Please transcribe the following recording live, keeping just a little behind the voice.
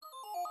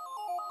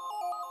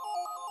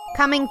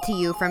Coming to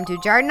you from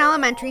DuJardin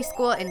Elementary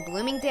School in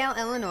Bloomingdale,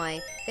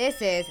 Illinois,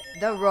 this is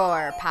The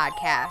Roar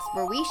Podcast,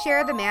 where we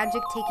share the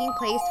magic taking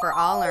place for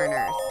all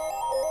learners.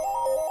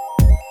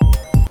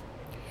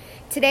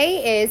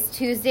 Today is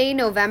Tuesday,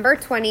 November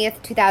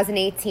 20th,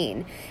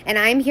 2018, and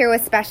I'm here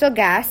with special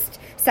guest,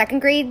 second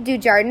grade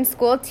DuJardin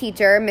School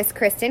teacher, Miss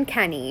Kristen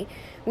Kenny.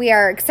 We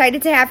are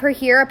excited to have her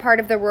here, a part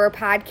of the Roar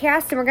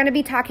Podcast, and we're going to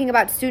be talking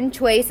about student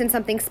choice and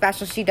something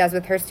special she does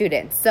with her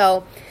students.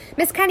 So,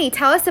 Miss Kenny,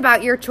 tell us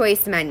about your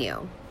choice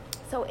menu.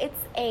 So it's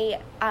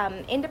a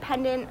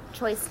independent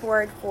choice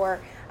board for,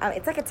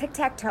 it's like a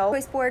tic-tac-toe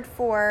choice board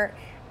for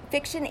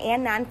fiction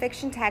and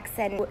nonfiction texts,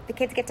 and the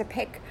kids get to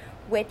pick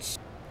which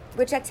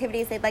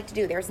activities they'd like to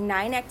do. There's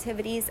 9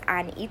 activities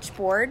on each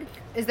board.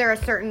 Is there a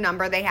certain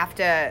number they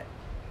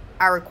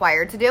are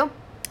required to do?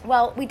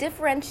 Well, we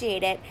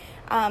differentiate it.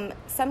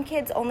 Some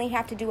kids only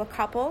have to do a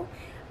couple,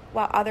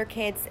 while other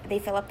kids, they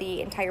fill up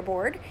the entire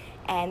board,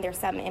 and there's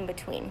some in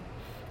between.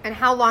 And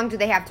how long do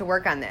they have to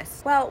work on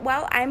this? Well,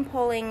 while I'm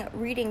pulling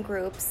reading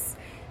groups,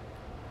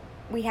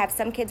 we have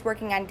some kids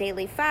working on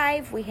daily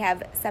 5. We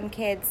have some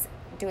kids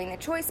doing the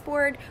choice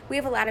board. We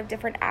have a lot of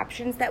different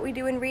options that we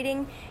do in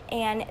reading,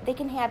 and they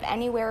can have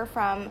anywhere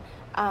from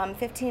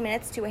 15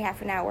 minutes to a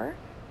half an hour.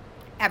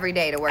 Every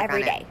day to work on it?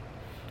 Every day.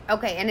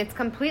 Okay, and it's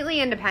completely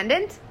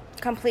independent?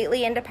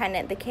 Completely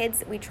independent. The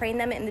kids, we train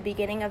them in the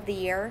beginning of the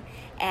year,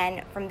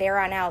 and from there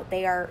on out,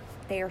 they are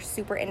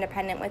super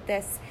independent with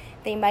this.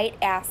 They might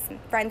ask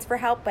friends for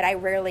help, but I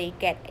rarely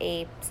get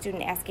a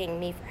student asking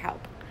me for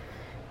help.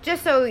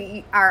 Just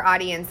so our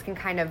audience can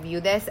kind of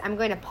view this, I'm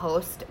going to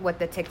post what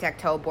the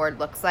tic-tac-toe board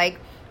looks like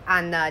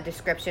on the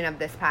description of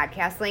this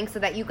podcast link so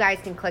that you guys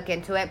can click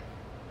into it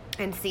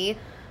and see.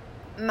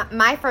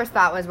 My first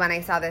thought was when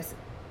I saw this,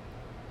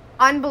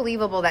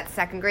 unbelievable that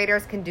second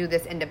graders can do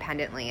this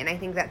independently. And I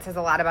think that says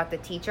a lot about the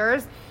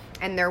teachers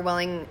and their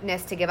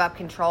willingness to give up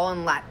control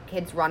and let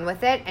kids run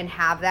with it and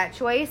have that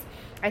choice.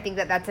 I think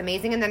that that's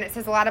amazing. And then it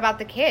says a lot about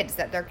the kids,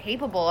 that they're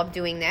capable of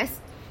doing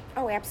this.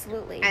 Oh,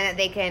 absolutely. And that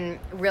they can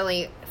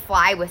really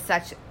fly with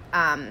such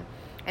an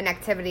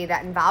activity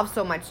that involves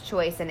so much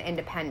choice and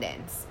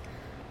independence.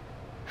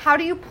 How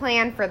do you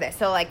plan for this?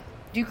 So,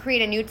 do you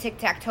create a new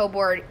tic-tac-toe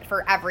board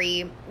for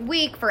every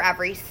week, for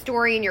every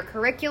story in your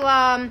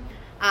curriculum?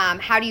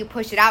 How do you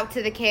push it out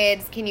to the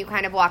kids? Can you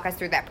kind of walk us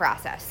through that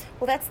process?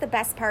 Well, that's the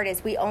best part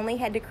is we only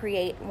had to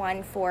create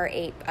one for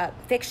a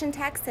fiction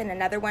text and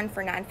another one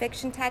for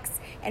nonfiction texts,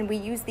 and we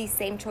use these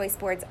same choice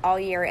boards all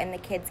year, and the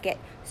kids get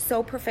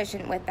so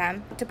proficient with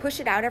them. To push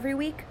it out every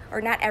week,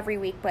 or not every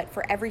week, but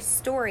for every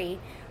story,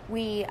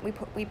 we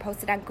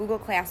post it on Google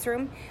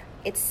Classroom.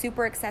 It's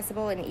super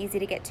accessible and easy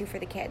to get to for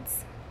the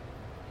kids.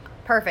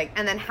 Perfect.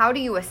 And then how do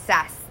you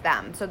assess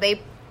them? So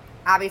they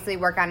obviously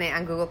work on it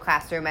on Google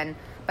Classroom,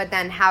 but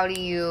then how do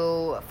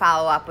you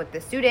follow up with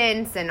the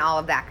students and all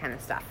of that kind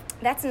of stuff?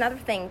 That's another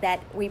thing that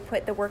we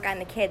put the work on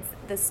the kids.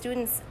 The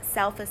students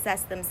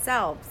self-assess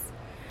themselves.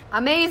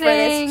 Amazing. For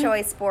this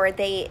choice board,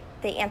 they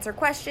answer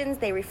questions,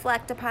 they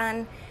reflect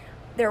upon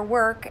their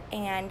work,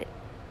 and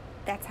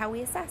that's how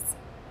we assess.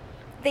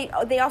 They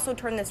also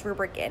turn this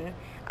rubric in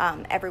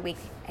every week,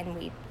 and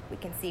we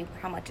can see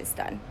how much is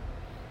done.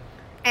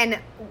 And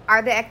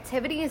are the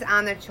activities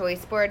on the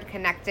choice board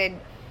connected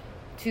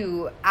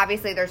to,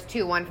 obviously there's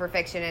 2, one for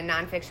fiction and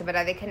nonfiction, but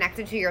are they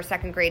connected to your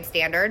second grade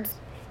standards?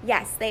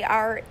 Yes, they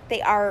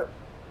are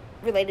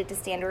related to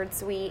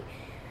standards. We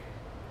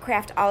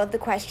craft all of the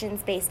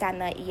questions based on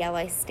the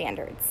ELA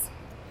standards.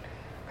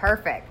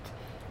 Perfect.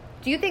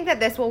 Do you think that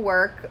this will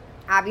work,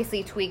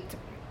 obviously tweaked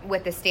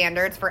with the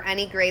standards for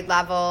any grade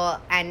level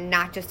and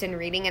not just in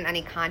reading in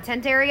any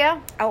content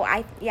area? Oh,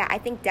 I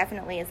think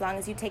definitely. As long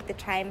as you take the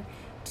time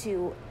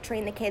to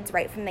train the kids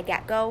right from the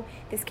get-go,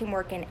 this can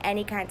work in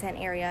any content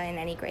area in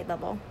any grade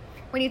level.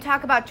 When you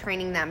talk about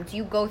training them, do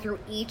you go through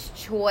each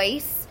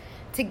choice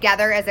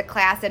together as a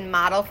class and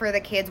model for the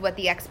kids what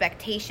the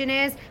expectation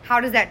is?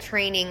 How does that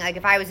training,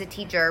 if I was a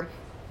teacher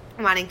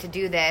wanting to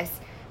do this,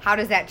 how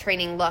does that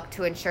training look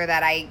to ensure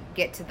that I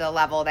get to the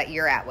level that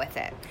you're at with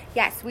it?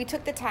 Yes, we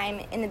took the time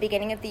in the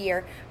beginning of the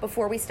year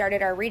before we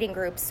started our reading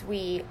groups.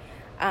 We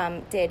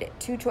did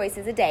 2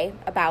 choices a day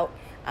about,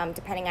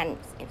 depending on,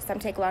 some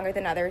take longer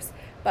than others,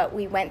 but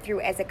we went through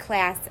as a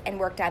class and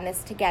worked on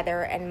this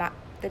together, and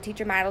the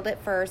teacher modeled it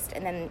first,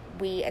 and then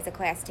we as a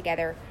class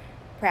together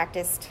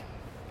practiced,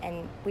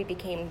 and we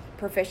became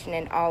proficient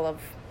in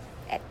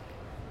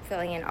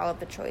filling in all of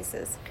the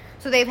choices.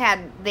 So they've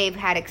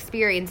had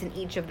experience in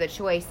each of the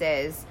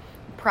choices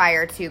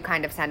prior to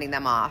kind of sending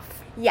them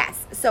off.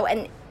 Yes. So,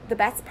 and the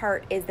best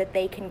part is that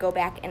they can go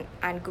back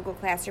on Google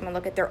Classroom and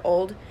look at their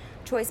old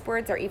choice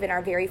boards, or even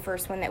our very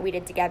first one that we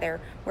did together,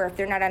 where if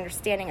they're not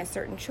understanding a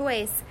certain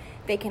choice,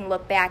 they can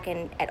look back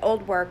at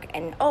old work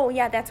and, oh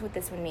yeah, that's what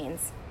this one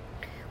means.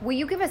 Will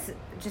you give us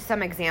just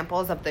some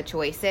examples of the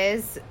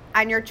choices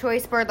on your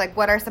choice board?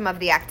 What are some of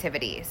the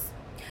activities?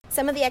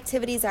 Some of the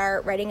activities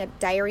are writing a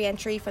diary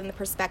entry from the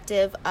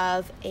perspective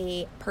of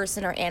a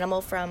person or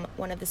animal from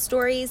one of the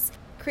stories,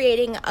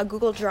 creating a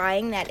Google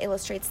drawing that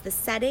illustrates the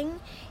setting,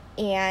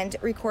 and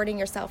recording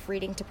yourself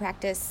reading to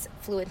practice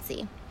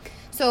fluency.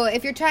 So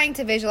if you're trying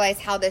to visualize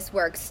how this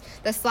works,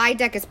 the slide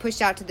deck is pushed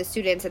out to the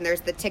students and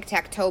there's the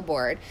tic-tac-toe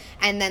board.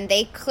 And then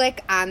they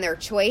click on their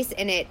choice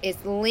and it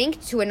is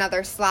linked to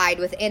another slide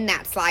within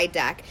that slide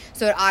deck.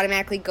 So it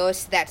automatically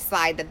goes to that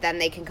slide that then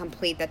they can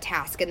complete the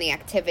task and the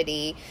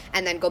activity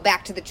and then go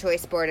back to the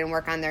choice board and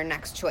work on their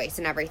next choice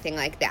and everything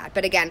like that.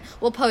 But again,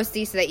 we'll post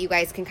these so that you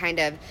guys can kind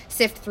of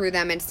sift through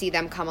them and see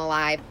them come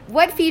alive.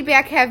 What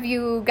feedback have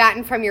you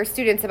gotten from your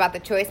students about the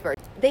choice board?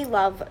 They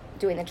love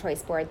doing the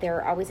choice board.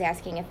 They're always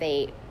asking if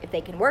they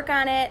can work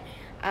on it,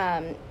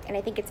 and I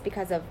think it's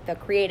because of the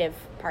creative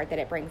part that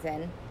it brings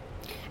in.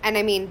 And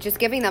I mean, just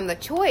giving them the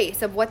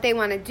choice of what they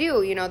want to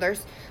do. You know,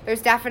 there's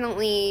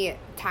definitely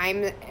a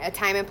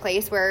time and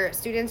place where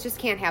students just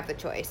can't have the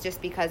choice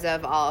just because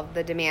of all of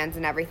the demands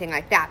and everything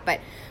like that. But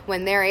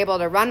when they're able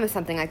to run with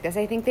something like this,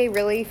 I think they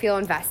really feel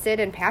invested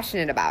and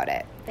passionate about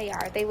it. They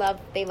are. They love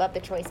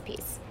the choice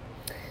piece.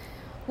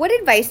 What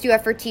advice do you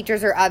have for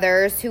teachers or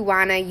others who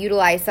want to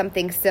utilize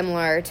something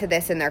similar to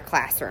this in their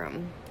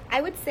classroom? I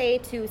would say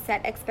to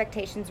set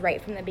expectations right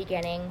from the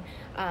beginning,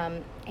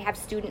 have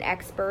student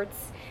experts.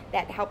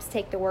 That helps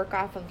take the work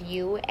off of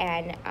you,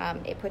 and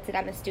it puts it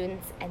on the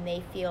students, and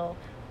they feel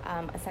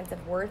a sense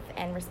of worth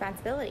and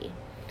responsibility.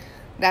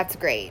 That's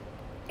great.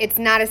 It's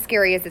not as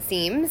scary as it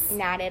seems.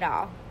 Not at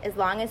all, as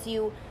long as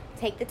you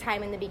take the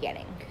time in the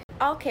beginning.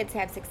 All kids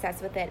have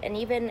success with it, and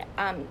even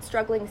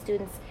struggling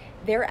students,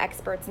 they're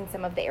experts in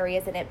some of the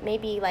areas, and it may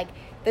be like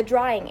the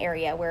drawing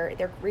area where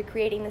they're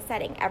recreating the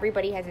setting.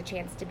 Everybody has a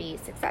chance to be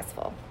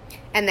successful.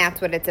 And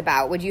that's what it's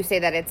about. Would you say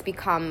that it's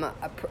become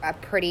a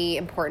pretty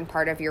important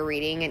part of your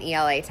reading and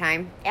ELA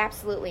time?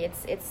 Absolutely.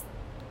 It's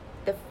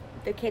the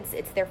kids,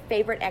 it's their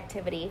favorite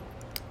activity.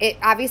 It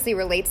obviously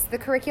relates to the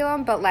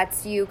curriculum, but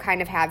lets you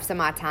kind of have some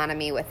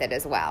autonomy with it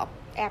as well.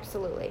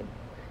 Absolutely.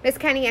 Ms.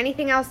 Kenny,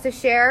 anything else to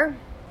share?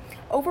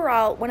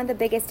 Overall, one of the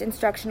biggest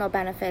instructional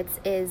benefits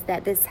is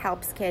that this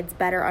helps kids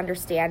better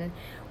understand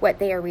what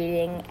they are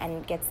reading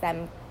and gets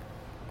them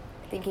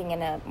thinking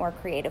in a more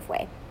creative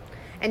way.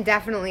 And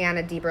definitely on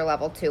a deeper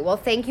level, too. Well,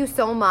 thank you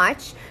so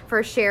much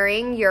for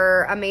sharing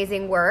your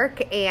amazing work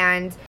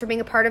and for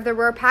being a part of the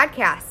Roar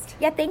podcast.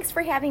 Yeah, thanks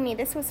for having me.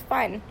 This was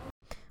fun.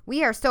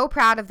 We are so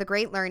proud of the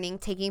great learning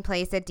taking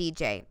place at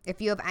DJ. If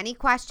you have any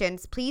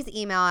questions, please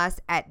email us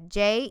at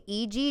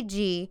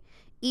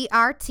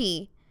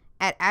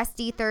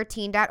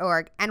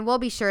jeggert@sd13.org, and we'll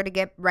be sure to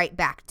get right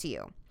back to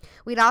you.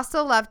 We'd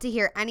also love to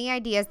hear any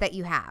ideas that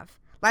you have.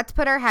 Let's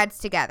put our heads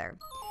together.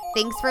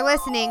 Thanks for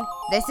listening.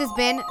 This has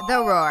been The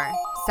Roar,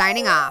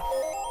 signing off.